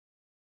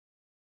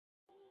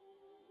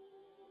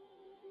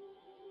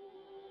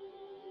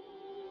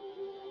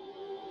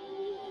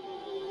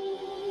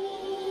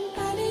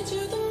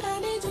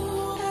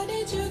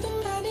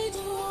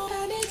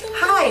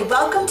Hi,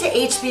 welcome to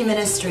HB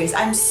Ministries.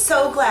 I'm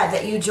so glad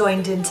that you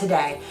joined in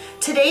today.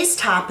 Today's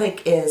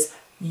topic is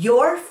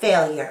your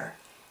failure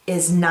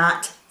is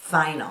not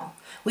final.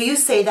 Will you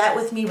say that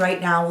with me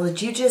right now? Will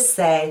you just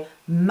say,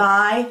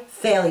 my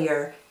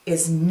failure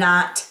is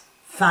not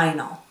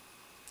final?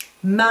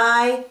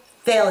 My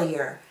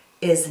failure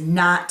is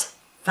not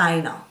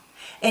final.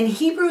 In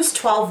Hebrews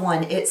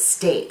 12:1 it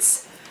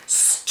states,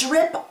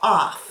 strip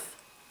off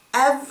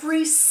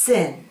every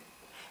sin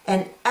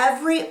and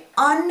every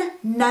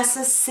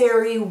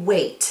unnecessary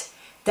weight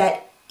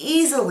that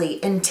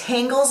easily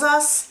entangles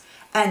us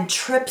and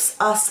trips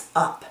us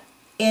up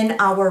in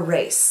our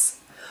race.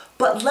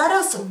 But let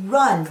us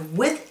run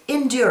with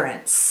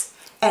endurance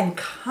and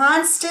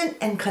constant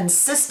and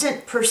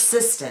consistent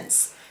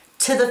persistence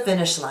to the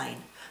finish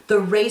line, the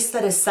race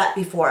that is set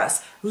before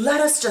us.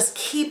 Let us just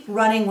keep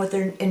running with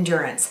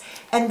endurance,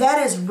 and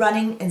that is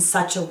running in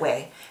such a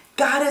way.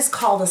 God has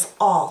called us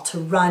all to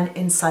run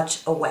in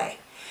such a way.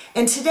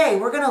 And today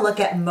we're going to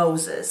look at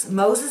Moses.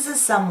 Moses is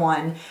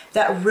someone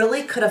that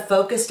really could have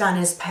focused on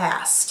his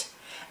past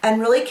and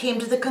really came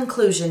to the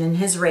conclusion in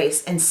his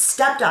race and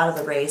stepped out of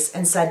the race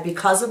and said,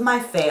 because of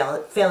my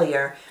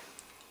failure,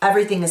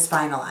 everything is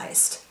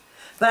finalized.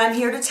 But I'm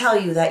here to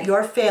tell you that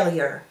your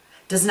failure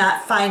does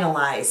not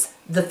finalize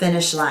the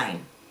finish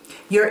line.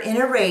 You're in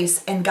a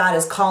race and God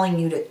is calling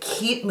you to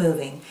keep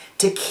moving,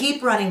 to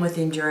keep running with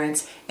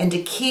endurance, and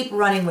to keep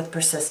running with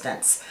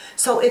persistence.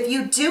 So if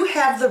you do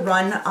have the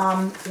run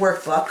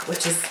workbook,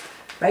 which is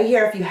right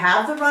here, if you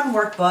have the run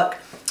workbook,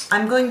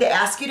 I'm going to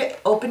ask you to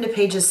open to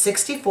pages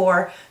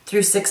 64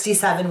 through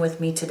 67 with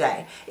me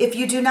today. If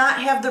you do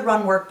not have the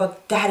run workbook,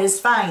 that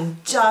is fine.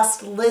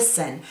 Just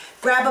listen.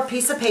 Grab a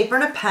piece of paper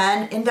and a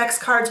pen, index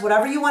cards,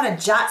 whatever you want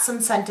to jot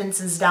some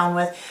sentences down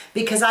with,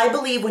 because I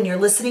believe when you're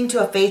listening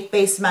to a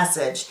faith-based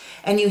message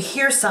and you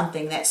hear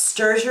something that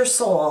stirs your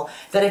soul,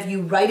 that if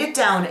you write it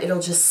down,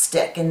 it'll just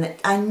stick. And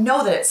I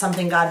know that it's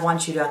something God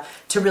wants you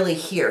to really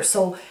hear.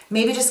 So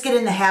maybe just get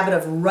in the habit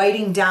of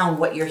writing down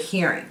what you're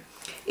hearing.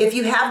 If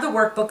you have the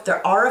workbook,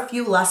 there are a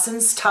few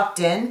lessons tucked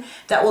in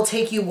that will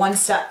take you one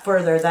step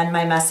further than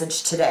my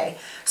message today.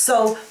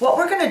 So what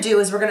we're going to do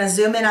is we're going to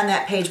zoom in on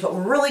that page, but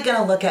we're really going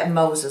to look at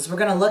Moses. We're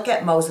going to look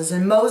at Moses,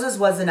 and Moses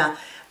was an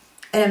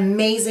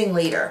amazing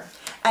leader.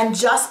 And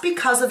just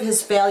because of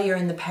his failure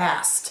in the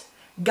past,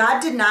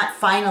 God did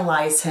not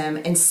finalize him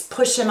and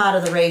push him out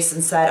of the race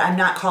and said, I'm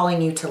not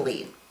calling you to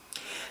lead.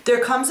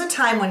 There comes a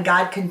time when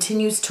God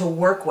continues to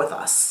work with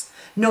us.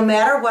 No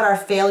matter what our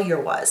failure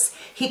was,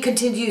 he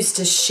continues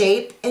to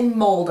shape and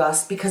mold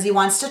us because he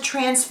wants to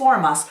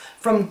transform us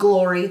from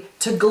glory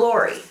to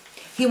glory.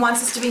 He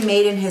wants us to be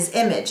made in his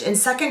image. In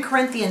 2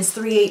 Corinthians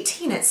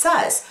 3:18 it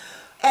says,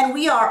 and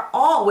we are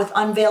all with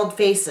unveiled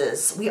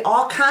faces. We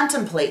all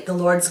contemplate the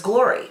Lord's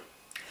glory.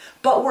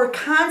 But we're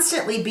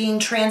constantly being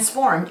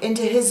transformed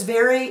into his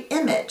very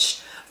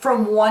image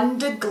from one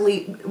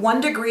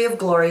degree of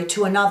glory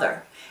to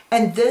another.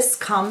 And this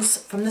comes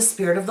from the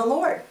Spirit of the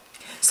Lord.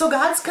 So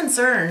God's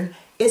concern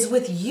is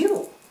with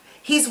you.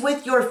 He's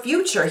with your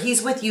future.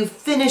 He's with you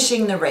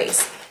finishing the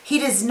race.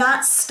 He is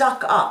not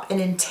stuck up and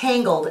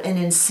entangled and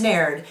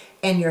ensnared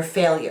in your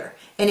failure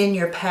and in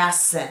your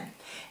past sin.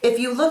 If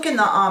you look in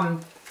the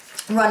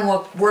Run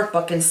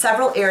workbook, in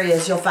several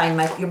areas you'll find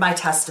my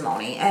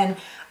testimony. And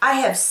I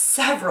have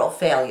several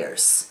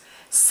failures,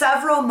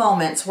 several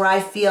moments where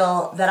I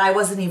feel that I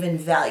wasn't even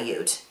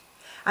valued.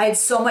 I had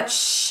so much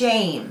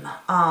shame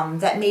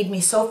that made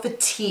me so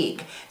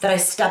fatigued that I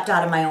stepped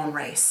out of my own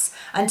race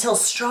until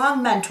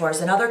strong mentors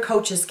and other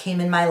coaches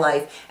came in my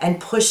life and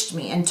pushed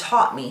me and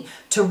taught me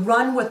to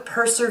run with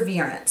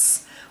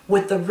perseverance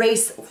with the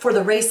race, for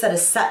the race that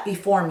is set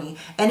before me.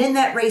 And in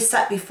that race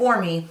set before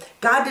me,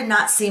 God did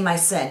not see my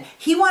sin.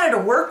 He wanted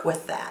to work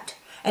with that.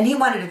 And he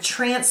wanted to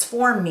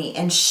transform me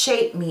and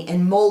shape me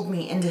and mold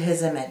me into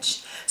his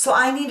image. So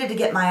I needed to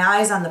get my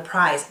eyes on the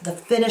prize, the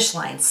finish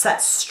line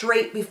set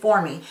straight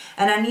before me.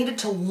 And I needed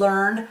to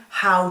learn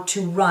how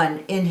to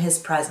run in his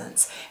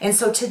presence. And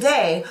so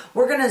today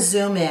we're going to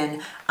zoom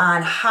in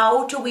on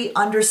how do we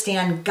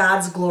understand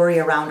God's glory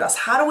around us?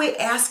 How do we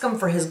ask him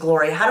for his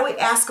glory? How do we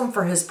ask him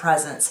for his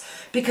presence?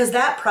 Because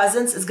that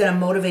presence is going to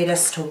motivate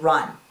us to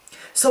run.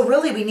 So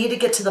really we need to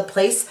get to the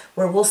place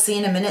where we'll see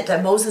in a minute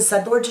that Moses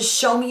said, Lord, just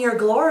show me your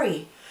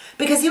glory.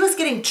 Because he was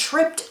getting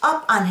tripped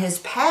up on his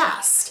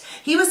past.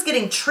 He was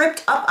getting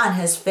tripped up on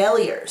his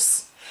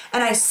failures.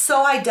 And I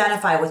so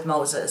identify with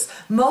Moses.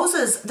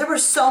 Moses, there were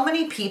so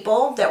many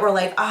people that were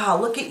like,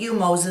 look at you,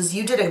 Moses.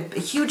 You did a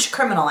huge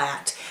criminal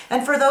act.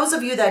 And for those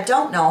of you that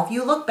don't know, if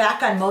you look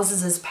back on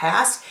Moses'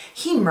 past,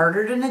 he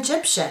murdered an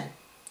Egyptian.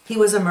 He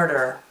was a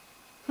murderer.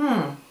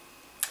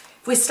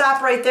 If we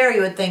stop right there,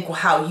 you would think,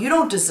 wow, you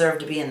don't deserve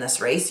to be in this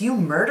race. You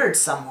murdered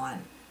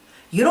someone.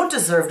 You don't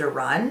deserve to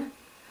run.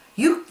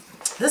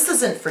 This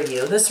isn't for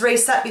you. This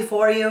race set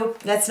before you,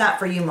 that's not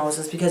for you,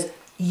 Moses, because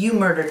you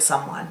murdered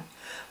someone.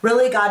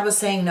 Really, God was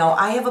saying, no,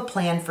 I have a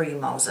plan for you,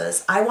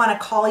 Moses. I want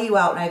to call you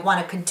out and I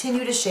want to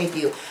continue to shape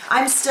you.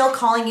 I'm still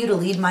calling you to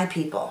lead my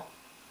people.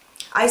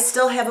 I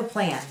still have a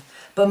plan.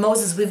 But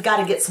Moses, we've got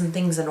to get some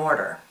things in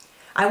order.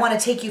 I want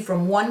to take you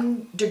from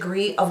one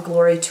degree of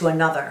glory to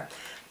another.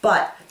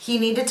 But he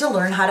needed to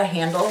learn how to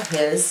handle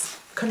his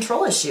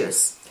control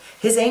issues,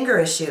 his anger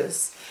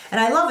issues. And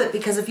I love it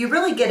because if you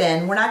really get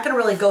in, we're not going to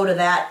really go to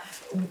that.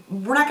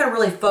 We're not going to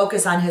really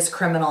focus on his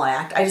criminal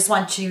act. I just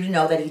want you to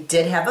know that he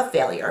did have a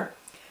failure.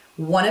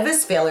 One of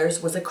his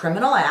failures was a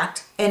criminal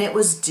act, and it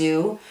was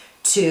due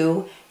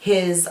to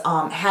his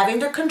having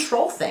to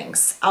control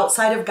things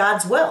outside of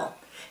God's will.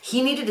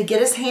 He needed to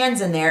get his hands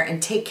in there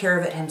and take care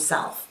of it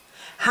himself.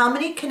 How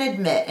many can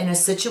admit in a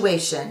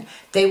situation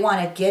they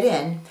want to get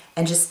in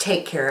and just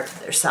take care of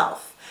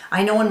themselves?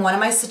 I know in one of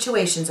my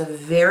situations, a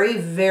very,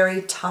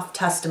 very tough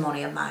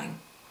testimony of mine.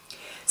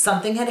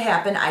 Something had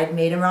happened, I had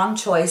made a wrong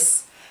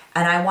choice,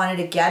 and I wanted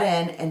to get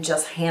in and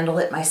just handle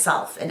it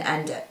myself and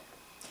end it.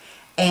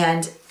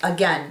 And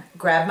again,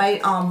 grab my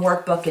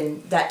workbook,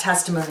 and that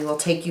testimony will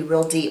take you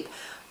real deep.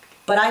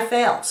 But I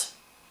failed.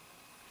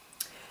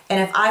 And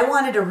if I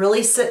wanted to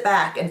really sit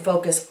back and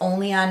focus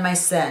only on my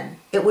sin,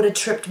 it would have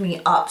tripped me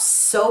up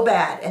so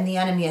bad. And the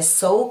enemy is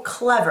so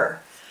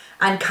clever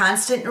on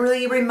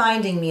constantly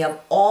reminding me of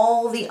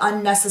all the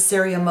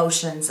unnecessary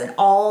emotions and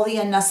all the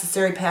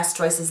unnecessary past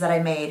choices that I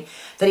made,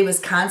 that he was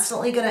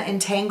constantly going to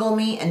entangle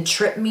me and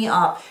trip me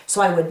up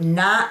so I would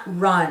not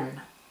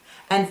run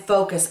and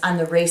focus on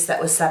the race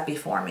that was set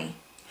before me.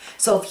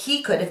 So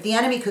if the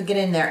enemy could get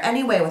in there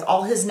anyway with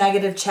all his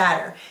negative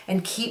chatter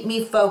and keep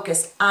me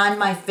focused on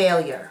my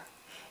failure,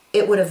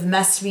 it would have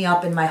messed me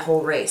up in my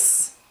whole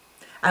race.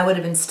 I would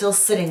have been still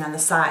sitting on the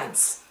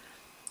sides.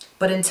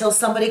 But until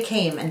somebody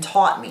came and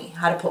taught me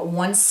how to put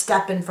one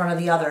step in front of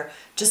the other,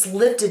 just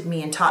lifted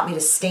me and taught me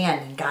to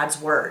stand in God's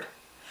word,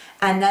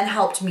 and then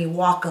helped me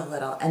walk a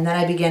little, and then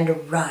I began to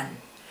run.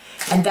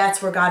 And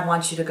that's where God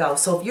wants you to go.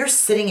 So if you're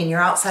sitting and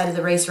you're outside of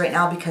the race right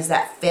now because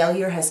that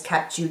failure has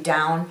kept you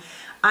down,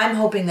 I'm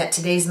hoping that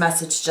today's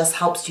message just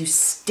helps you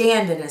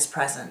stand in his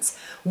presence.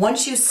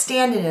 Once you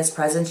stand in his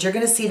presence, you're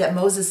going to see that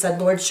Moses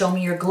said, Lord, show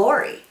me your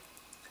glory.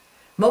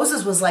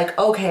 Moses was like,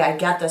 okay, I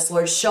get this,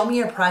 Lord, show me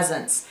your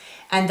presence.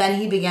 And then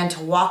he began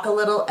to walk a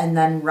little and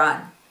then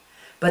run.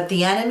 But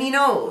the enemy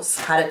knows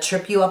how to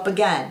trip you up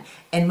again.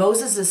 And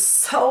Moses is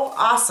so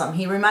awesome.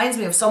 He reminds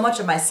me of so much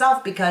of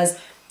myself because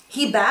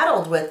he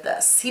battled with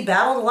this. He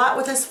battled a lot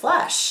with his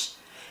flesh.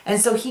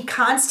 And so he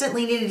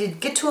constantly needed to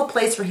get to a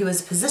place where he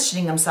was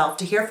positioning himself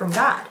to hear from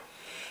God.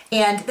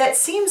 And that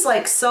seems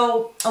like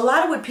so, a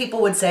lot of what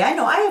people would say, I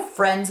know I have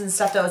friends and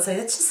stuff that would say,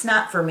 that's just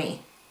not for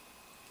me.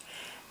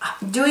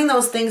 Doing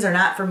those things are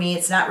not for me.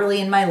 It's not really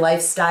in my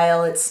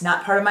lifestyle. It's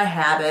not part of my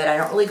habit. I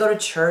don't really go to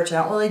church.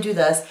 I don't really do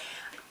this.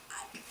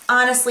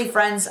 Honestly,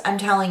 friends, I'm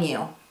telling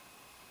you,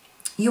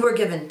 you were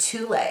given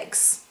two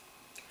legs.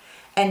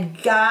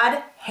 And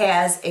God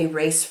has a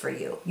race for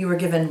you. You were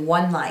given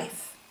one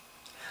life.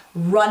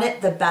 Run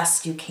it the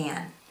best you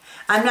can.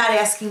 I'm not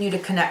asking you to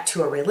connect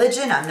to a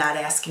religion. I'm not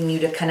asking you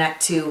to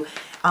connect to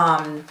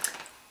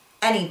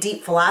any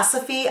deep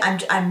philosophy.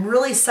 I'm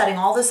really setting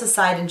all this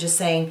aside and just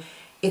saying,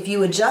 if you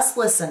would just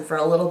listen for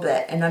a little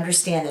bit and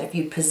understand that if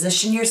you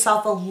position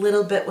yourself a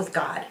little bit with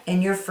God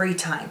in your free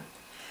time,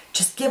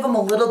 just give him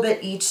a little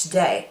bit each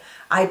day,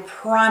 I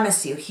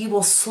promise you, he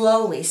will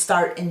slowly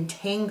start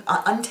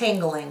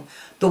untangling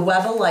the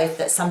web of life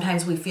that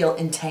sometimes we feel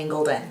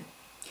entangled in.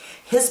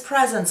 His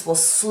presence will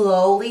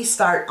slowly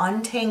start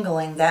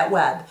untangling that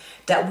web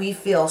that we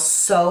feel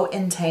so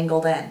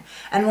entangled in.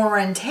 And when we're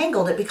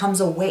entangled, it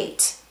becomes a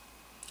weight,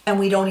 and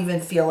we don't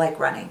even feel like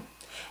running.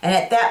 And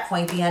at that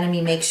point, the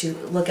enemy makes you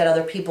look at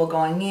other people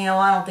going, you know,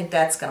 I don't think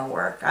that's going to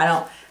work. I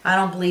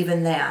don't believe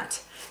in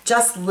that.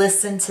 Just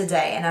listen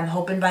today, and I'm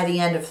hoping by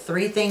the end of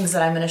 3 things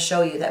that I'm going to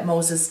show you that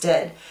Moses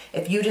did,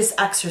 if you just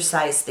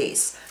exercise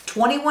these.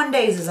 21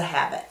 days is a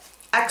habit.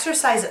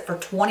 Exercise it for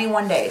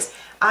 21 days.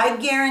 I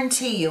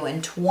guarantee you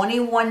in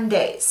 21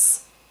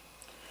 days,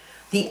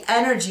 the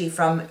energy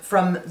from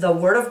the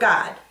Word of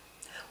God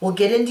will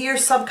get into your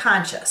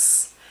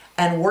subconscious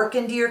and work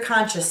into your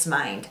conscious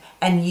mind,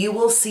 and you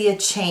will see a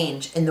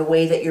change in the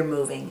way that you're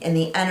moving, in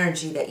the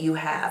energy that you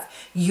have.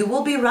 You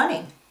will be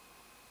running.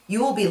 You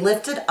will be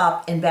lifted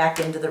up and back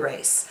into the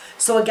race.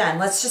 So again,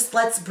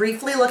 let's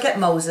briefly look at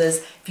Moses.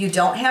 If you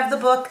don't have the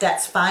book,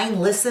 that's fine.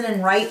 Listen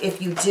and write.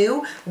 If you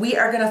do, we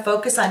are going to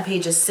focus on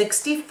pages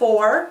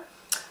 64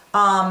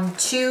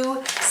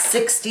 to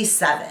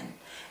 67.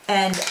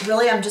 And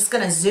really, I'm just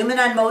going to zoom in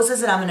on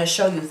Moses, and I'm going to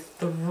show you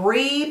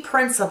 3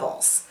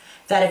 principles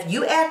that if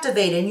you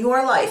activate in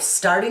your life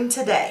starting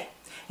today,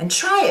 and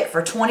try it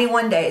for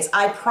 21 days,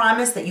 I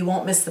promise that you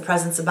won't miss the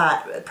presence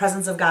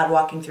of God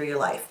walking through your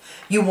life.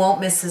 You won't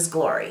miss his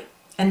glory.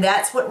 And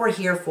that's what we're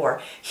here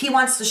for. He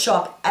wants to show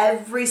up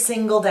every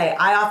single day.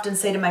 I often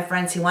say to my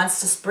friends, he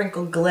wants to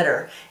sprinkle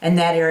glitter in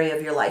that area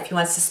of your life. He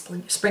wants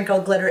to sprinkle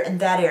glitter in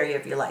that area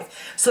of your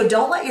life. So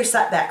don't let your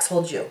setbacks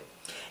hold you.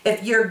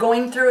 If you're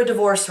going through a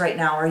divorce right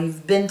now, or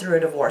you've been through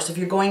a divorce, if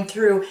you're going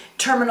through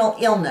terminal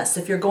illness,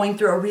 if you're going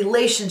through a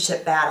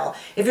relationship battle,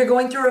 if you're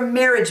going through a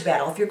marriage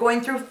battle, if you're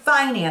going through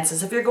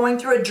finances, if you're going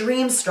through a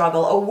dream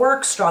struggle, a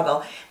work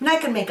struggle, and I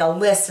can make a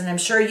list, and I'm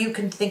sure you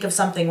can think of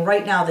something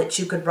right now that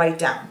you could write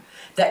down.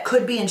 that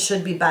could be and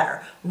should be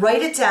better.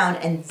 Write it down,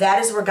 and that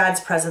is where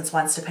God's presence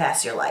wants to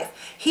pass your life.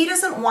 He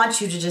doesn't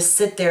want you to just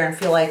sit there and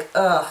feel like,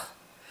 ugh.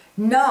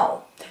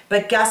 No.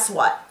 But guess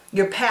what?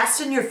 Your past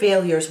and your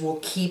failures will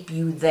keep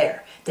you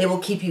there. They will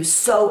keep you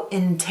so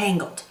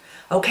entangled.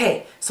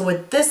 Okay, so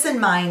with this in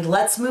mind,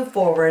 let's move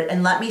forward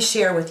and let me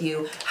share with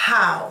you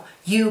how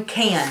you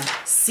can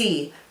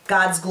see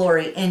God's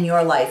glory in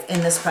your life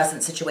in this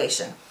present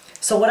situation.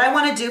 So what I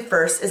want to do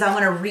first is I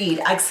want to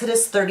read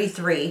Exodus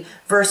 33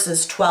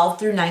 verses 12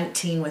 through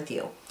 19 with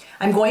you.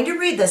 I'm going to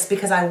read this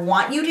because I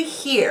want you to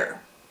hear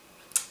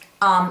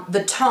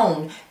the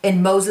tone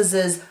in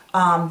Moses's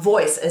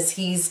voice as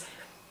he's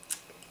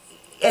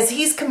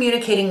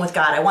communicating with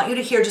God. I want you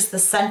to hear just the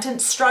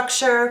sentence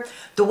structure,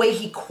 the way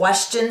he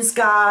questions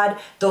God,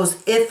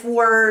 those if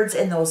words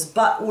and those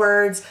but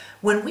words.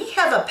 When we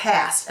have a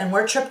past and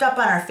we're tripped up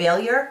on our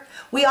failure,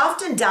 we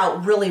often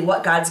doubt really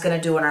what God's going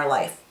to do in our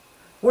life.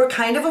 We're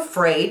kind of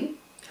afraid.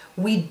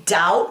 We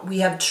doubt. We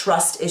have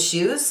trust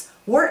issues.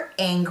 We're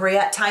angry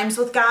at times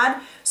with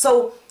God.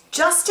 So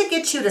just to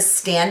get you to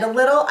stand a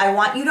little, I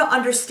want you to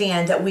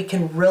understand that we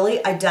can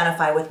really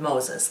identify with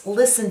Moses.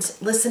 Listen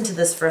to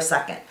this for a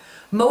second.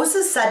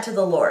 Moses said to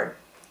the Lord,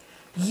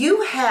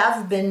 "You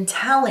have been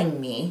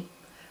telling me,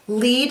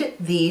 lead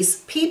these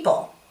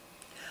people,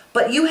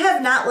 but you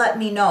have not let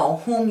me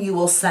know whom you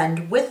will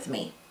send with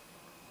me.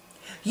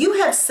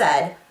 You have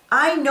said,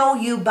 I know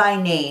you by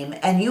name,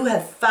 and you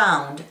have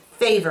found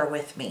favor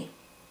with me.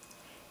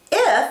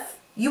 If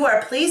you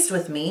are pleased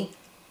with me,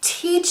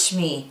 teach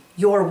me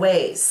your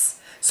ways,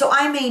 so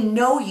I may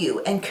know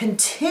you and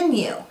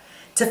continue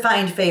to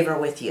find favor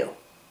with you.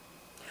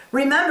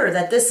 Remember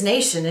that this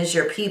nation is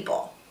your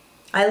people."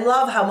 I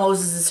love how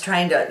Moses is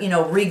trying to,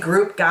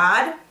 regroup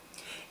God.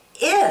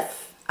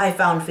 If I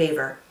found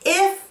favor,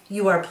 if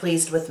you are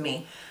pleased with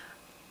me.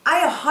 I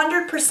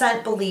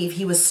 100% believe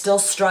he was still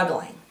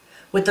struggling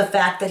with the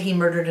fact that he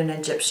murdered an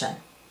Egyptian.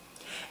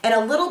 And a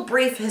little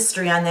brief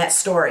history on that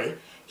story.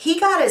 He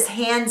got his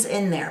hands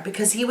in there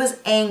because he was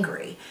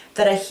angry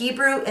that a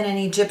Hebrew and an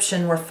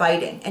Egyptian were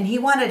fighting, and he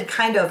wanted to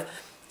kind of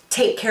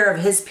take care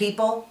of his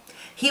people.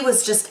 He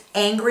was just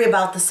angry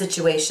about the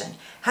situation.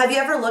 Have you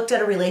ever looked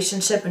at a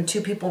relationship and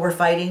two people were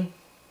fighting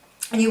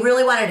and you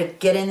really wanted to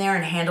get in there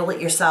and handle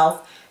it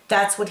yourself?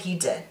 That's what he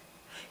did.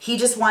 He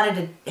just wanted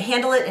to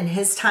handle it in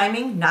his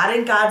timing, not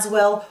in God's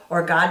will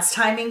or God's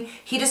timing.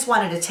 He just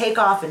wanted to take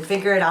off and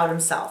figure it out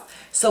himself.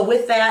 So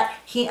with that,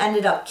 he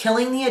ended up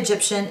killing the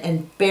Egyptian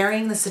and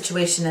burying the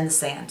situation in the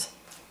sand.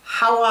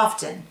 How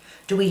often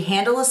do we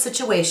handle a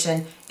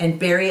situation and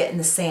bury it in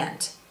the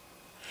sand?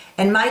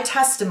 In my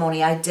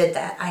testimony, I did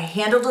that. I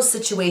handled a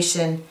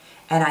situation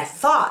and I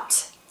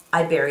thought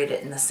I buried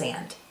it in the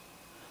sand.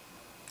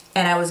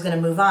 And I was going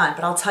to move on.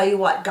 But I'll tell you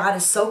what, God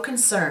is so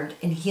concerned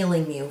in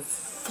healing you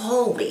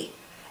fully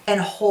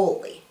and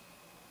wholly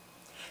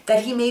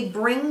that he may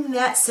bring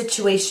that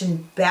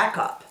situation back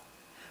up,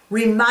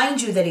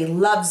 remind you that he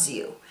loves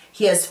you,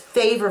 he has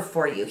favor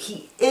for you,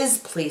 he is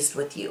pleased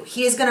with you,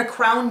 he is going to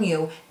crown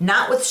you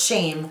not with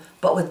shame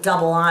but with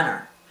double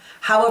honor.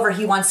 However,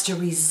 he wants to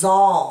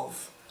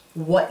resolve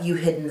what you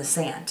hid in the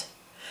sand.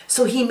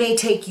 So he may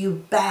take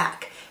you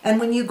back. And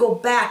when you go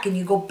back and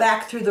you go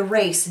back through the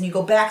race and you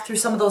go back through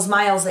some of those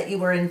miles that you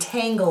were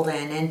entangled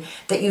in and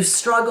that you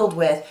struggled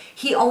with,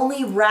 he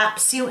only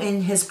wraps you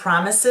in his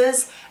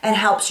promises and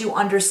helps you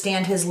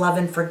understand his love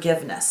and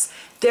forgiveness.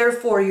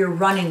 Therefore, you're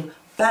running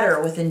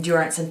better with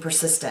endurance and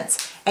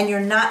persistence, and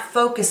you're not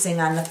focusing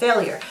on the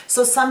failure.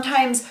 So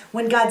sometimes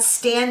when God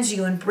stands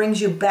you and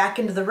brings you back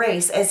into the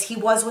race, as he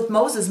was with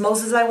Moses,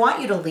 Moses, I want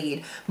you to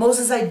lead.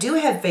 Moses, I do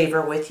have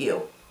favor with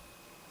you.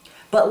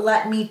 But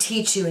let me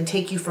teach you and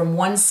take you from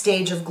one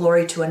stage of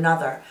glory to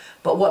another.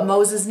 But what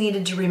Moses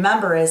needed to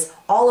remember is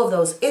all of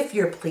those, if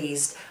you're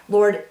pleased,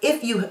 Lord,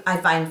 I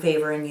find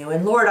favor in you.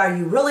 And Lord, are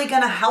you really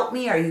going to help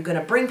me? Are you going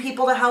to bring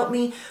people to help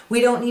me?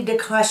 We don't need to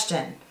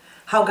question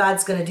how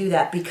God's going to do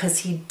that because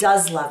he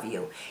does love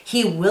you.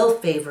 He will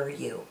favor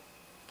you.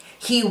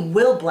 He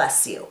will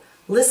bless you.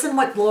 Listen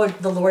what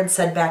the Lord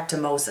said back to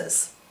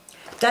Moses.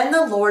 Then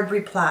the Lord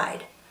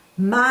replied,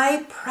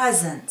 my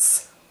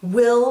presence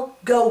will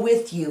go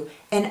with you,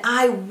 and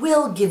I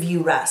will give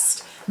you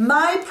rest.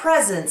 My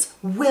presence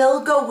will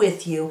go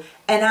with you,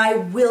 and I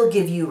will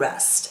give you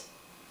rest.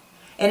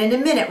 And in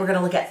a minute, we're going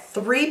to look at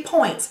 3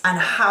 points on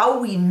how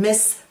we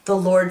miss the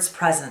Lord's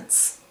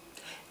presence.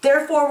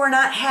 Therefore, we're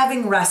not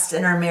having rest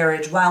in our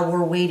marriage while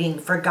we're waiting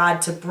for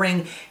God to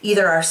bring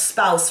either our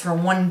spouse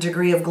from one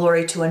degree of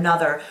glory to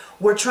another.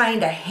 We're trying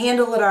to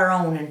handle it our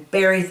own and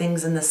bury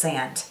things in the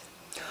sand.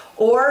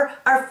 Or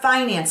our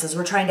finances,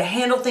 we're trying to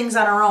handle things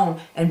on our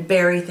own and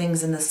bury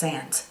things in the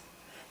sand.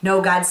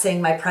 No, God's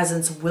saying my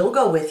presence will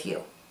go with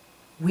you.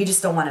 We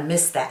just don't want to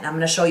miss that. And I'm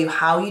going to show you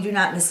how you do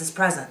not miss his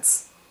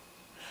presence.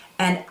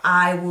 And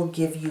I will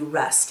give you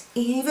rest.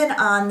 Even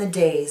on the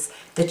days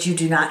that you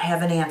do not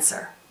have an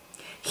answer,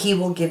 he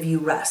will give you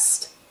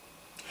rest.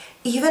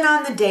 Even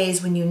on the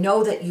days when you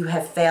know that you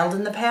have failed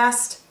in the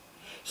past,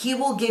 he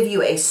will give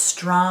you a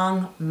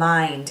strong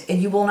mind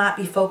and you will not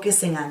be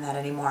focusing on that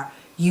anymore.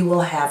 you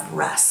will have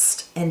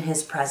rest in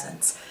his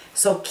presence.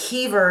 So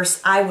key verse,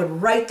 I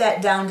would write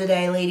that down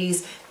today,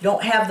 ladies. If you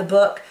don't have the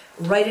book,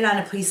 write it on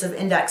a piece of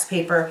index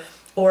paper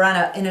or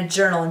in a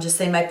journal and just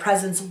say, my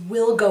presence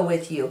will go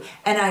with you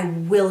and I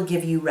will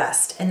give you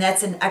rest. And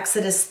that's in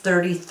Exodus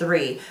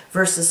 33,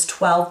 verses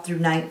 12 through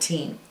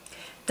 19.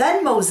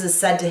 Then Moses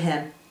said to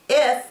him,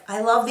 if,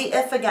 I love the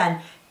if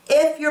again,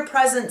 if your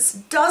presence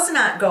does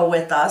not go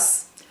with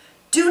us,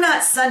 do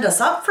not send us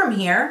up from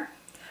here.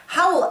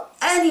 How will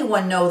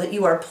anyone know that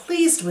you are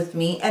pleased with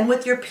me and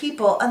with your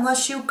people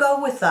unless you go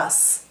with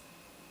us?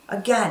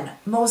 Again,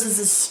 Moses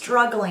is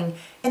struggling,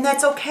 and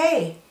that's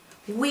okay.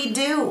 We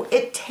do.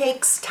 It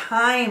takes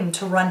time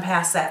to run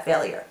past that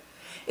failure.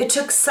 It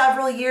took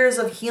several years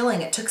of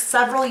healing. It took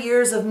several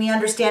years of me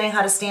understanding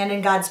how to stand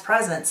in God's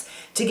presence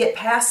to get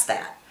past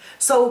that.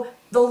 So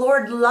the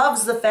Lord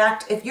loves the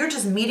fact if you're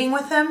just meeting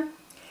with him,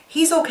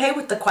 he's okay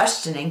with the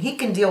questioning. He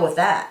can deal with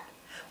that.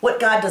 What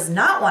God does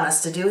not want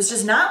us to do is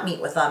just not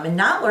meet with him and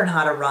not learn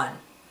how to run.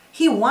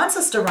 He wants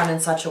us to run in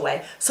such a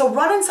way. So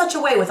run in such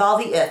a way with all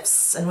the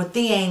ifs and with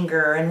the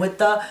anger and with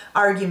the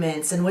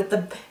arguments and with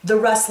the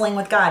wrestling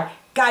with God.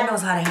 God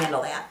knows how to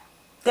handle that.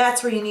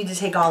 That's where you need to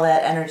take all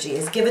that energy,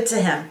 is give it to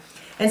him.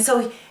 And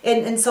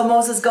so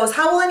Moses goes,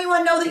 how will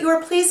anyone know that you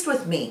are pleased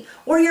with me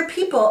or your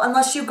people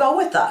unless you go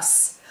with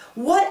us?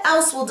 What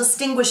else will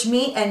distinguish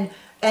me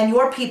and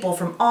your people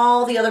from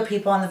all the other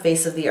people on the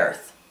face of the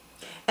earth?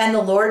 And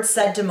the Lord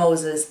said to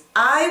Moses,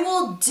 I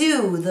will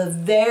do the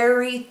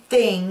very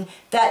thing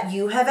that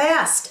you have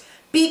asked,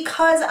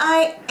 because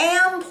I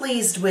am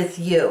pleased with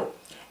you,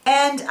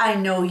 and I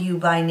know you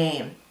by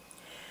name.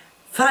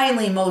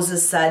 Finally,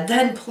 Moses said,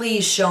 then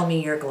please show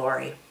me your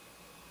glory.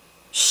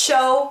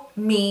 Show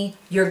me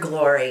your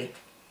glory.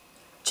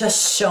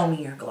 Just show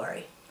me your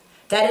glory.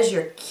 That is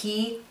your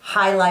key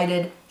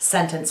highlighted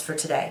sentence for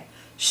today.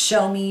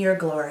 Show me your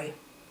glory.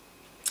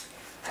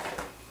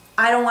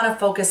 I don't want to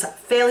focus,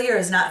 failure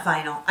is not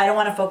final. I don't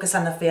want to focus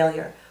on the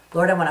failure.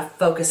 Lord, I want to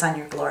focus on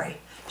your glory.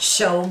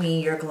 Show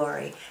me your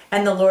glory.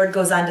 And the Lord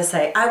goes on to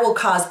say, I will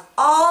cause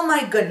all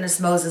my goodness,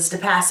 Moses, to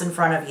pass in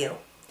front of you.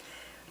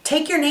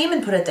 Take your name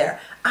and put it there.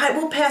 I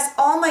will pass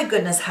all my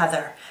goodness,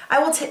 Heather. I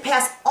will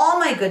pass all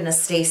my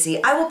goodness,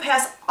 Stacy. I will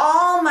pass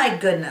all my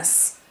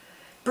goodness,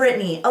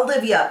 Brittany,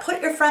 Olivia.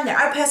 Put your friend there.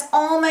 I will pass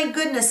all my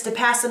goodness to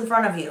pass in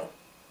front of you.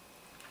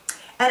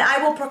 And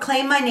I will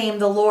proclaim my name,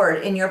 the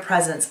Lord, in your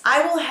presence.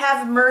 I will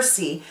have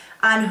mercy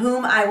on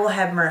whom I will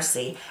have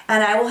mercy,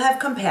 and I will have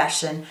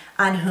compassion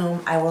on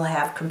whom I will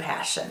have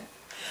compassion.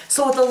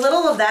 So with a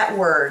little of that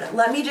word,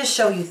 let me just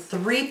show you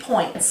 3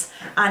 points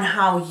on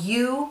how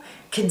you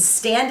can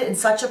stand in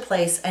such a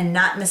place and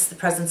not miss the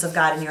presence of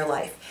God in your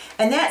life.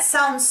 And that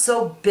sounds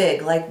so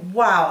big, like,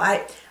 wow,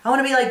 I want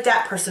to be like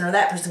that person or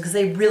that person because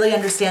they really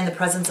understand the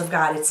presence of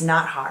God. It's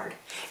not hard.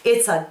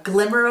 It's a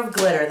glimmer of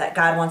glitter that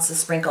God wants to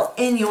sprinkle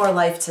in your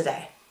life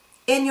today,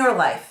 in your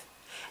life.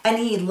 And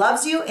he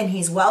loves you and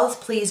he's well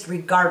pleased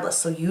regardless.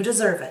 So you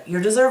deserve it.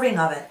 You're deserving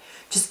of it.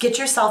 Just get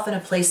yourself in a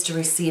place to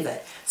receive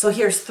it. So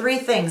here's 3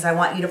 things I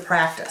want you to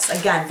practice.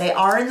 Again, they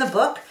are in the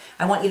book.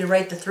 I want you to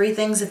write the 3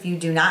 things if you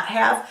do not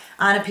have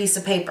on a piece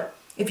of paper.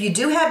 If you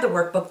do have the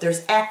workbook,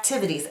 there's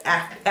activities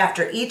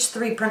after each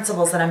 3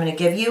 principles that I'm going to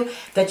give you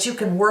that you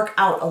can work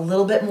out a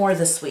little bit more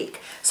this week.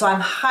 So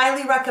I'm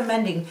highly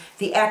recommending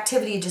the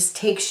activity just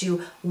takes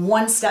you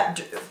one step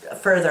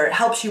further. It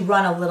helps you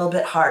run a little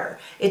bit harder.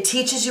 It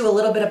teaches you a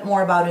little bit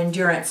more about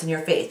endurance in your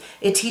faith.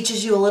 It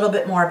teaches you a little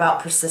bit more about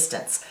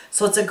persistence.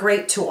 So it's a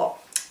great tool.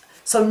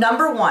 So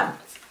number 1,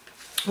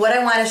 what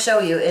I want to show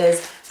you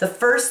is the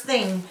first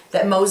thing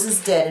that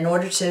Moses did in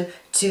order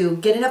to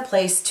get in a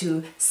place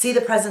to see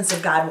the presence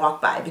of God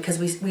walk by, because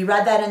we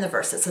read that in the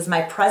verse. It says, my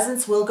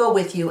presence will go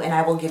with you and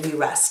I will give you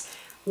rest.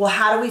 Well,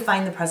 how do we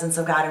find the presence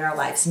of God in our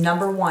lives?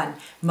 Number 1,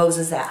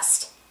 Moses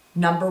asked.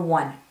 Number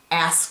 1,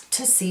 ask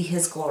to see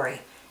his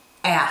glory.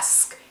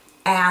 Ask,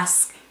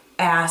 ask,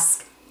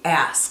 ask,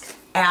 ask.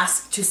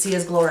 Ask to see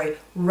his glory.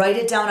 Write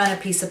it down on a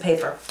piece of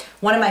paper.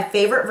 One of my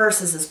favorite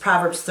verses is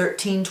Proverbs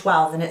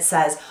 13:12, and it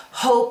says,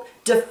 hope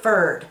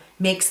deferred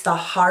makes the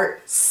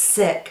heart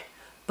sick,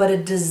 but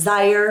a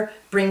desire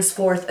brings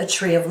forth a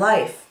tree of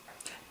life.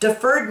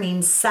 Deferred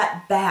means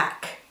set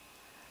back.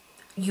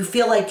 You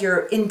feel like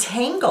you're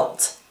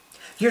entangled.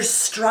 You're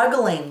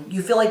struggling.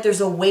 You feel like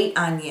there's a weight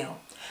on you.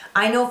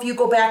 I know if you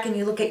go back and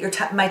you look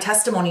at my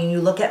testimony and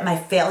you look at my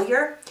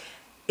failure,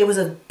 it was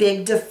a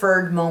big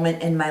deferred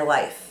moment in my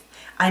life.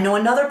 I know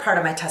another part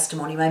of my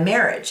testimony, my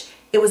marriage.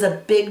 It was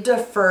a big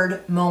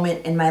deferred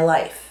moment in my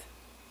life.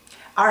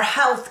 Our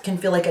health can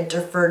feel like a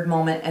deferred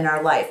moment in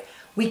our life.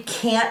 We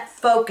can't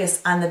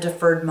focus on the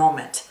deferred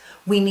moment.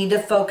 We need to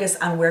focus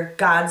on where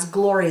God's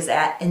glory is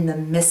at in the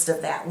midst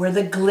of that, where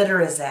the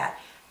glitter is at.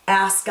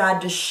 Ask God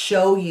to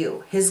show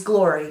you his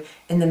glory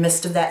in the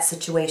midst of that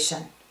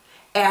situation.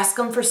 Ask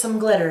him for some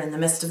glitter in the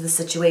midst of the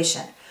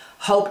situation.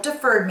 Hope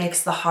deferred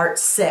makes the heart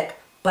sick,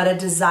 but a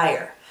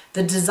desire.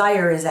 The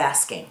desire is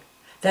asking.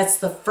 That's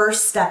the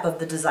first step of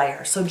the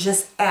desire. So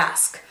just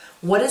ask.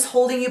 What is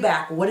holding you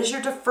back? What is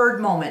your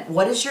deferred moment?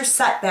 What does your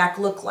setback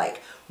look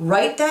like?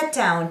 Write that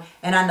down,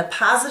 and on the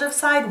positive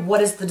side,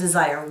 what is the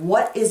desire?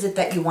 What is it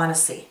that you want to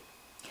see?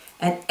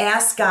 And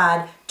ask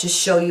God to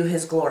show you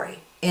his glory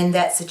in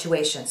that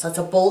situation. So it's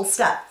a bold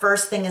step.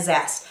 First thing is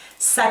ask.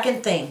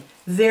 Second thing,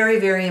 very,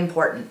 very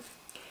important.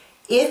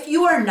 If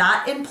you are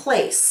not in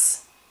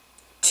place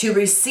to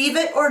receive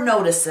it or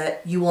notice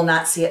it, you will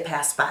not see it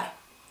pass by.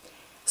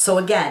 So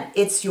again,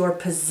 it's your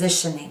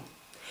positioning.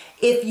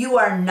 If you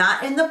are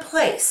not in the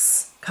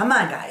place, come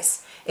on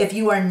guys, if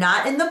you are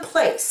not in the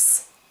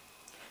place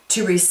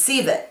to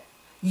receive it,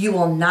 you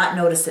will not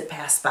notice it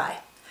pass by.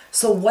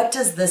 So what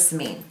does this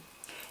mean?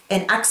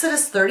 In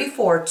Exodus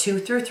 34, 2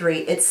 through 3,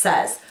 it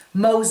says,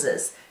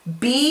 Moses,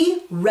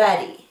 be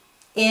ready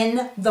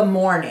in the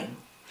morning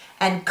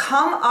and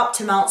come up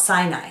to Mount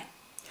Sinai.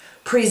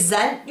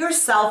 Present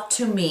yourself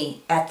to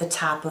me at the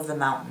top of the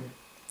mountain.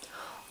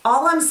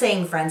 All I'm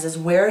saying, friends, is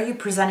where are you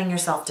presenting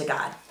yourself to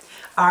God?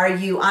 Are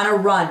you on a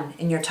run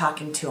and you're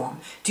talking to him?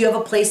 Do you have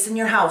a place in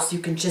your house you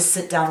can just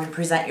sit down and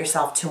present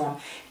yourself to him?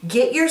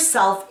 Get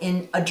yourself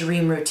in a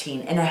dream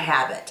routine, in a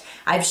habit.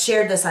 I've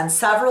shared this on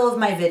several of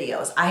my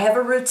videos. I have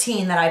a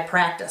routine that I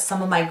practice.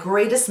 Some of my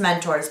greatest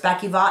mentors,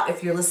 Becky Vaught,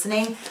 if you're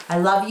listening, I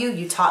love you.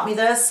 You taught me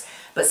this.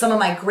 But some of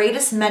my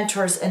greatest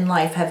mentors in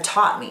life have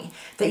taught me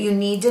that you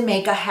need to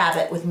make a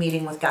habit with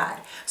meeting with God.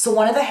 So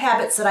one of the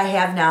habits that I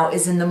have now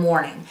is in the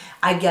morning.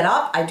 I get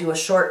up, I do a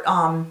short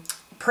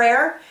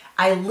prayer.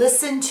 I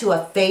listen to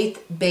a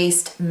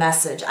faith-based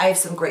message. I have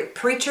some great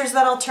preachers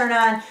that I'll turn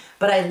on,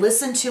 but I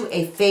listen to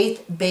a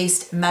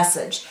faith-based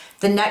message.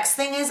 The next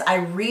thing is I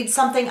read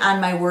something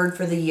on my word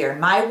for the year.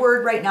 My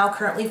word right now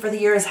currently for the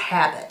year is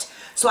habit.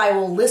 So I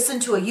will listen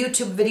to a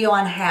YouTube video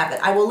on habit.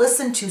 I will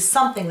listen to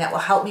something that will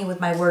help me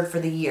with my word for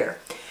the year.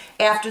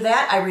 After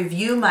that, I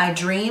review my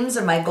dreams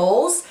and my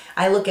goals.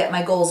 I look at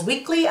my goals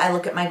weekly. I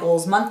look at my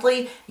goals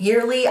monthly,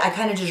 yearly. I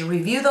kind of just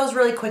review those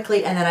really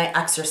quickly, and then I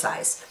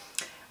exercise.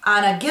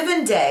 On a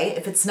given day,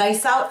 if it's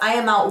nice out, I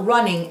am out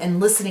running and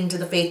listening to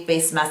the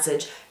faith-based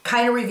message,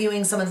 kind of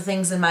reviewing some of the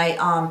things in my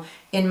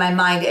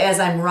mind as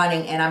I'm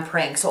running and I'm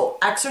praying. So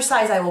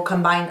exercise, I will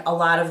combine a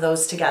lot of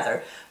those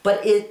together.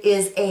 But it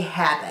is a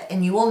habit,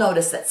 and you will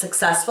notice that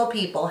successful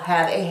people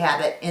have a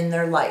habit in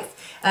their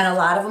life, and a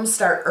lot of them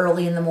start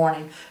early in the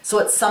morning. So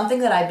it's something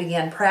that I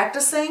began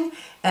practicing,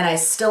 and I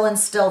still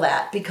instill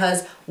that,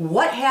 because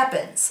what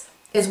happens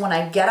is when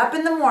I get up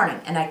in the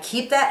morning and I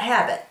keep that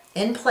habit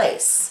in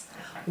place,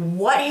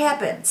 what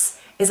happens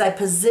is I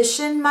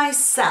position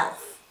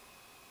myself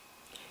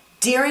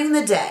during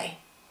the day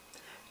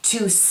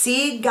to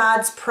see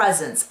God's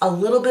presence, a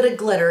little bit of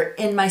glitter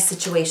in my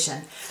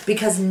situation.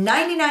 Because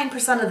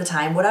 99% of the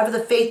time, whatever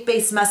the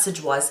faith-based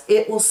message was,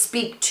 it will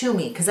speak to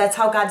me, because that's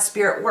how God's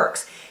Spirit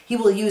works. He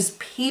will use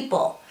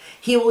people.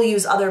 He will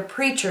use other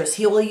preachers.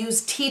 He will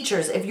use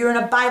teachers. If you're in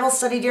a Bible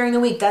study during the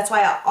week, that's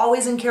why I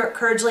always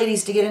encourage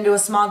ladies to get into a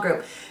small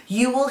group.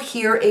 You will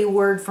hear a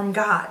word from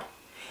God,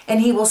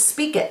 and he will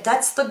speak it.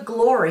 That's the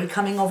glory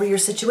coming over your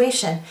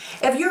situation.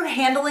 If you're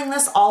handling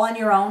this all on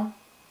your own,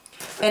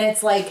 and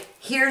it's like,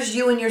 here's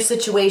you and your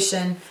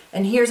situation,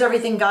 and here's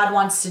everything God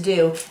wants to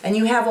do, and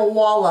you have a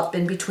wall up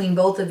in between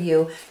both of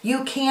you,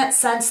 you can't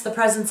sense the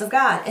presence of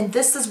God. And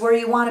this is where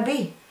you want to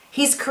be.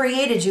 He's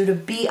created you to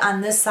be on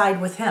this side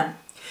with him.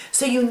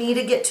 So you need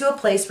to get to a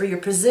place where you're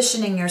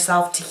positioning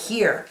yourself to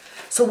hear.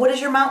 So what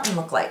does your mountain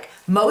look like?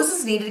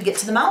 Moses needed to get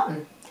to the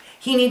mountain.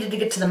 He needed to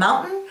get to the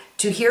mountain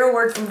to hear a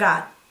word from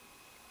God.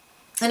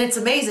 And it's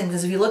amazing,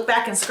 because if you look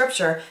back in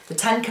Scripture, the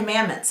 10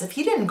 Commandments, if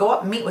he didn't go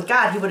up and meet with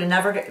God, he would have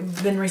never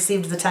been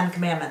received the 10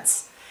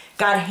 Commandments.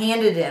 God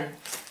handed him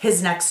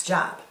his next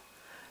job.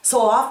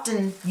 So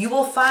often you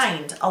will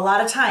find, a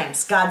lot of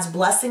times, God's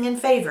blessing and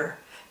favor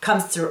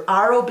comes through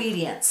our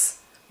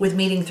obedience with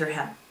meeting through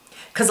him.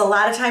 Because a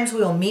lot of times we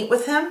will meet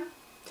with him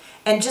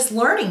and just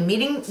learning,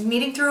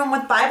 meeting through him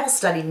with Bible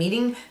study,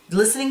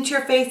 listening to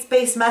your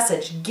faith-based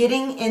message,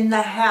 getting in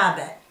the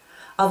habit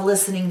of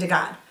listening to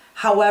God.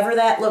 However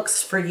that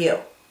looks for you.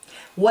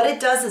 What it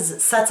does is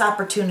it sets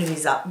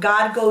opportunities up.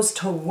 God goes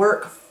to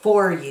work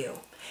for you.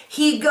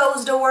 He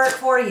goes to work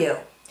for you.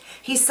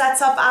 He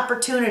sets up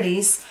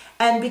opportunities,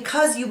 and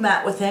because you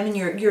met with him and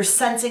you're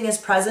sensing his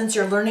presence,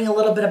 you're learning a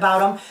little bit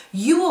about him,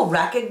 you will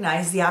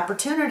recognize the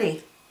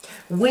opportunity.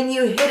 When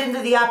you hit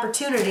into the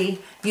opportunity,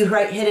 you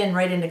hit in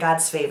right into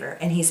God's favor,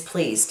 and he's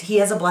pleased. He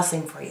has a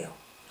blessing for you.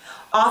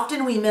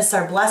 Often we miss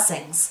our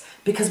blessings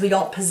because we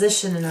don't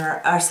position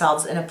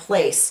ourselves in a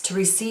place to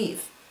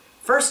receive.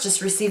 First,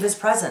 just receive his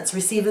presence,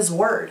 receive his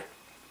word.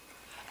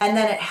 And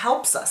then it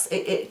helps us.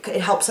 It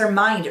helps our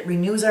mind. It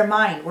renews our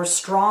mind. We're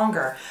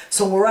stronger.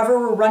 So wherever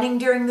we're running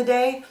during the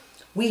day,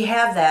 we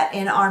have that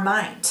in our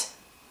mind.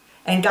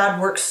 And God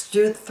works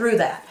through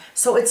that.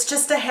 So it's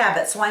just a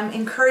habit. So I'm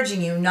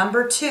encouraging you,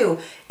 number 2,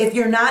 if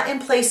you're not in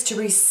place to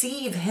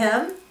receive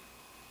him,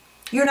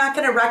 you're not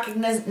going to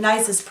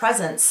recognize his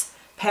presence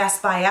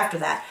pass by after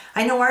that.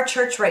 I know our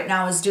church right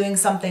now is doing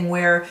something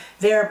where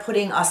they're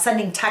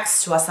sending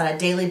texts to us on a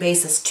daily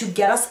basis to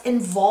get us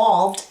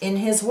involved in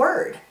his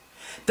word.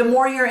 The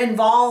more you're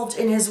involved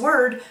in his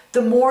word,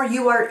 the more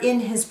you are in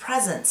his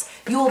presence.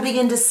 You will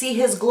begin to see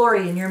his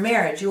glory in your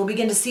marriage. You will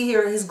begin to see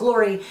his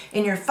glory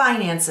in your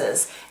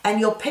finances. And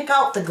you'll pick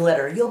out the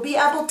glitter. You'll be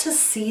able to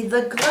see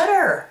the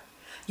glitter.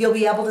 You'll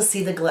be able to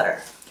see the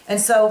glitter. And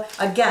so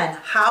again,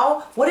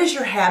 what does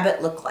your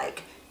habit look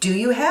like? Do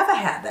you have a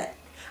habit?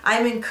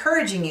 I'm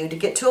encouraging you to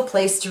get to a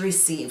place to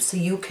receive so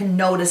you can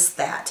notice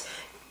that.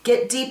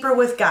 Get deeper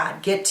with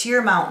God. Get to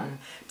your mountain.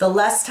 The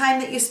less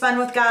time that you spend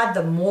with God,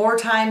 the more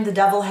time the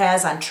devil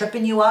has on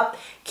tripping you up,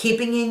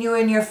 keeping you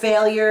in your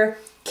failure,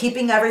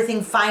 keeping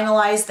everything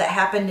finalized that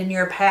happened in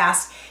your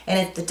past. And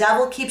if the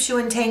devil keeps you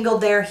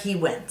entangled there, he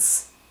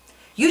wins.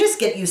 You just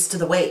get used to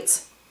the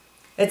weight.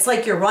 It's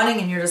like you're running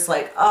and you're just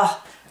like,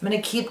 oh, I'm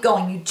going to keep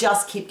going. You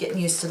just keep getting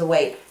used to the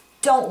weight.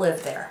 Don't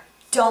live there.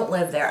 Don't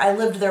live there. I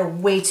lived there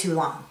way too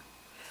long.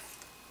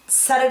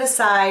 Set it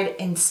aside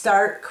and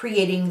start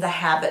creating the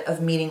habit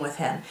of meeting with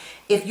him.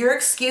 If your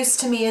excuse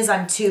to me is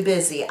I'm too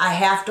busy, I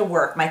have to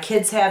work, my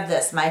kids have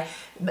this,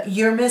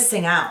 you're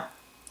missing out.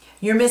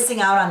 You're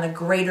missing out on the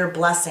greater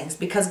blessings,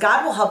 because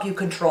God will help you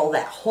control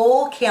that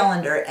whole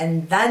calendar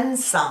and then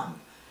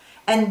some.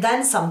 And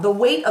then some. The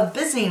weight of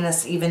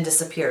busyness even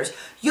disappears.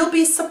 You'll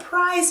be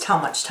surprised how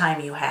much time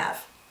you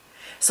have.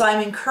 So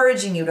I'm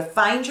encouraging you to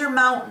find your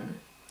mountain.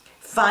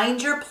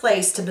 Find your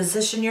place to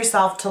position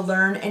yourself to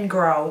learn and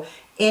grow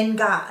in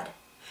God.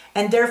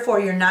 And therefore,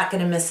 you're not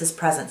going to miss his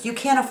presence. You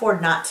can't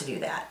afford not to do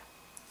that.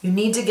 You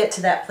need to get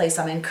to that place.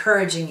 I'm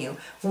encouraging you.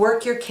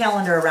 Work your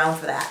calendar around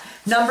for that.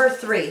 Number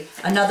 3,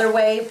 another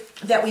way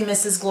that we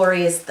miss his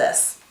glory is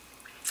this,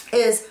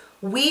 is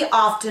we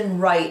often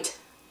write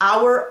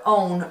our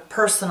own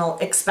personal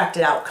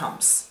expected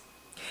outcomes.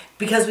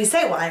 Because we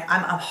say, well,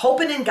 I'm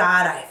hoping in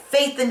God, I have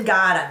faith in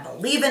God, I'm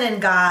believing in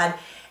God,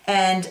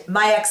 and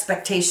my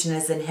expectation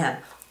is in him.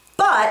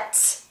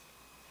 But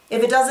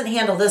if it doesn't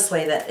handle this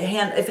way,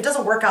 if it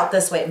doesn't work out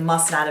this way, it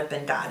must not have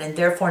been God. And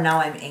therefore now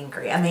I'm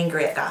angry. I'm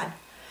angry at God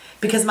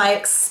because my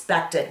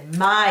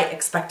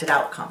expected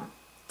outcome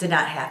did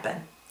not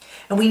happen.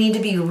 And we need to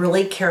be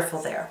really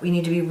careful there. We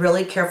need to be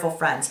really careful,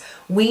 friends.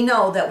 We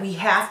know that we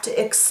have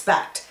to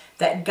expect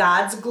that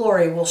God's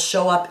glory will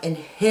show up in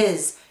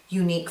his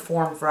unique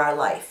form for our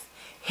life.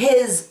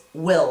 His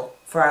will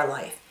for our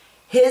life.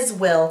 His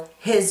will,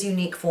 his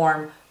unique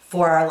form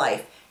for our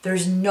life.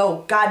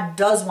 God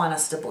does want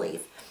us to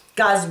believe.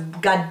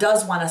 God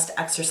does want us to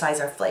exercise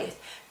our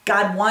faith.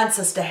 God wants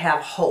us to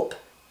have hope.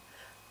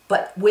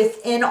 But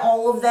within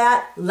all of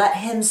that, let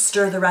him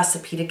stir the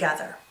recipe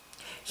together.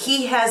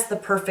 He has the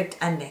perfect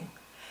ending.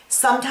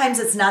 Sometimes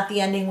it's not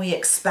the ending we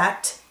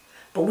expect,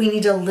 but we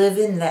need to live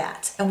in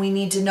that. And we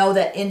need to know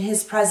that in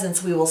his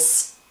presence, we will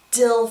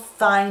still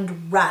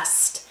find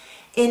rest.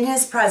 In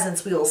his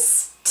presence, we will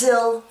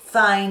still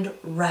find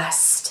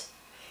rest,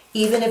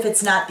 even if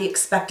it's not the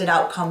expected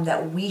outcome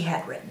that we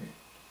had written.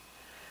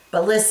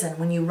 But listen,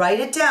 when you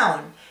write it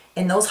down,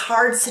 in those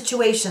hard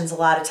situations, a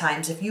lot of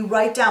times, if you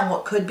write down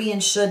what could be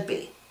and should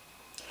be,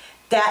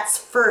 that's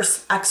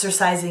first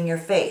exercising your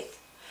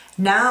faith.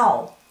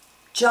 Now,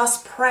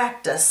 just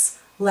practice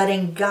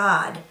letting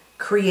God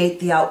create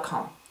the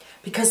outcome.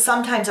 Because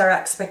sometimes our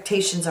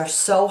expectations are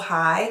so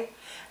high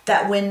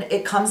that when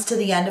it comes to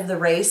the end of the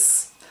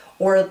race,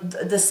 or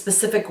the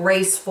specific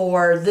race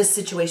for this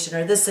situation,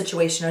 or this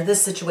situation, or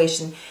this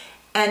situation,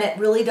 and it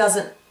really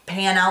doesn't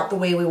pan out the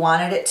way we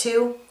wanted it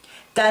to,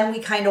 then we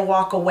kind of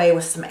walk away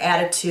with some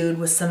attitude,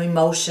 with some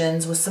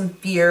emotions, with some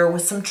fear,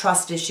 with some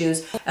trust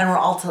issues, and we're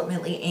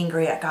ultimately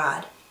angry at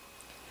God.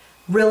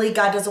 Really,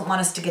 God doesn't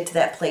want us to get to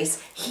that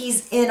place.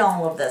 He's in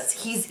all of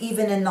this. He's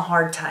even in the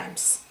hard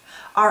times.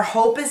 Our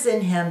hope is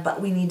in him, but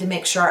we need to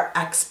make sure our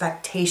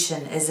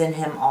expectation is in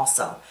him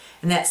also.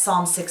 And that's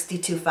Psalm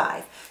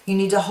 62:5. You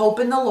need to hope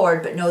in the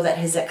Lord, but know that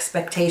his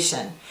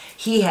expectation,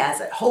 he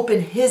has it. Hope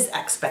in his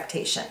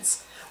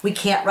expectations. We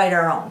can't write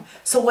our own.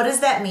 So what does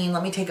that mean?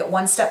 Let me take it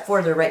one step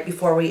further right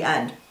before we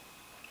end.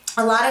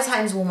 A lot of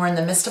times when we're in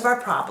the midst of our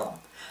problem,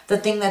 the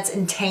thing that's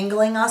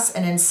entangling us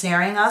and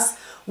ensnaring us,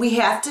 we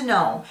have to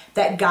know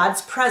that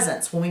God's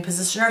presence, when we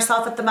position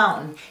ourselves at the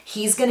mountain,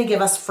 he's going to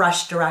give us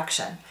fresh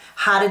direction,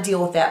 how to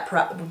deal with that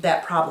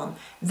problem.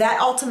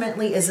 That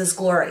ultimately is his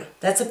glory.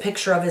 That's a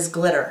picture of his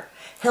glitter.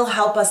 He'll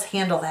help us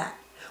handle that.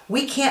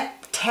 We can't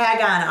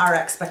tag on our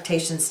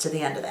expectations to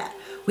the end of that.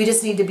 We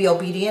just need to be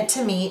obedient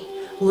to meet.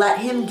 Let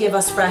him give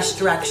us fresh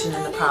direction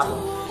in the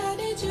problem. I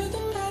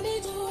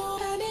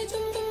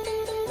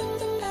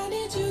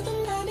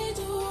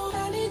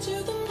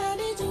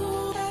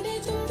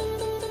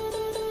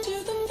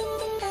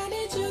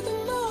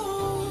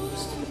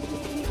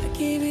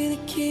gave you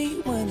the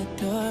key when the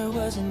door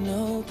wasn't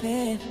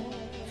open.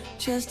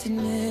 Just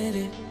admit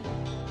it.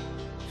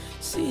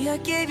 See, I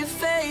gave you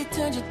faith,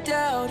 turned your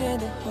doubt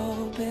into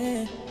hope,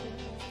 and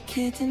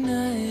can't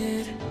deny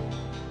it.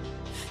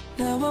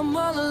 Now I'm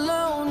all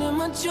alone and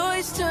my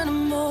joys turn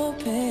them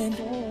open.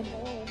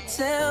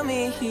 Tell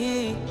me,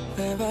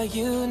 where are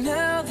you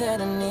now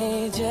that I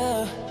need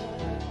you?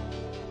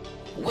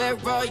 Where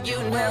are you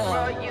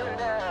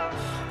now?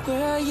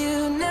 Where are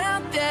you now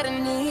that I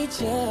need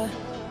you?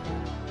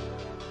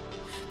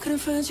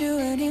 couldn't find you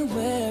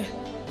anywhere.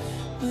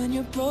 When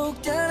you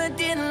broke down, I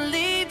didn't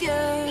leave you.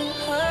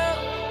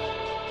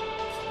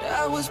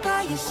 I was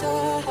by your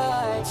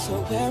side, so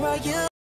where are you?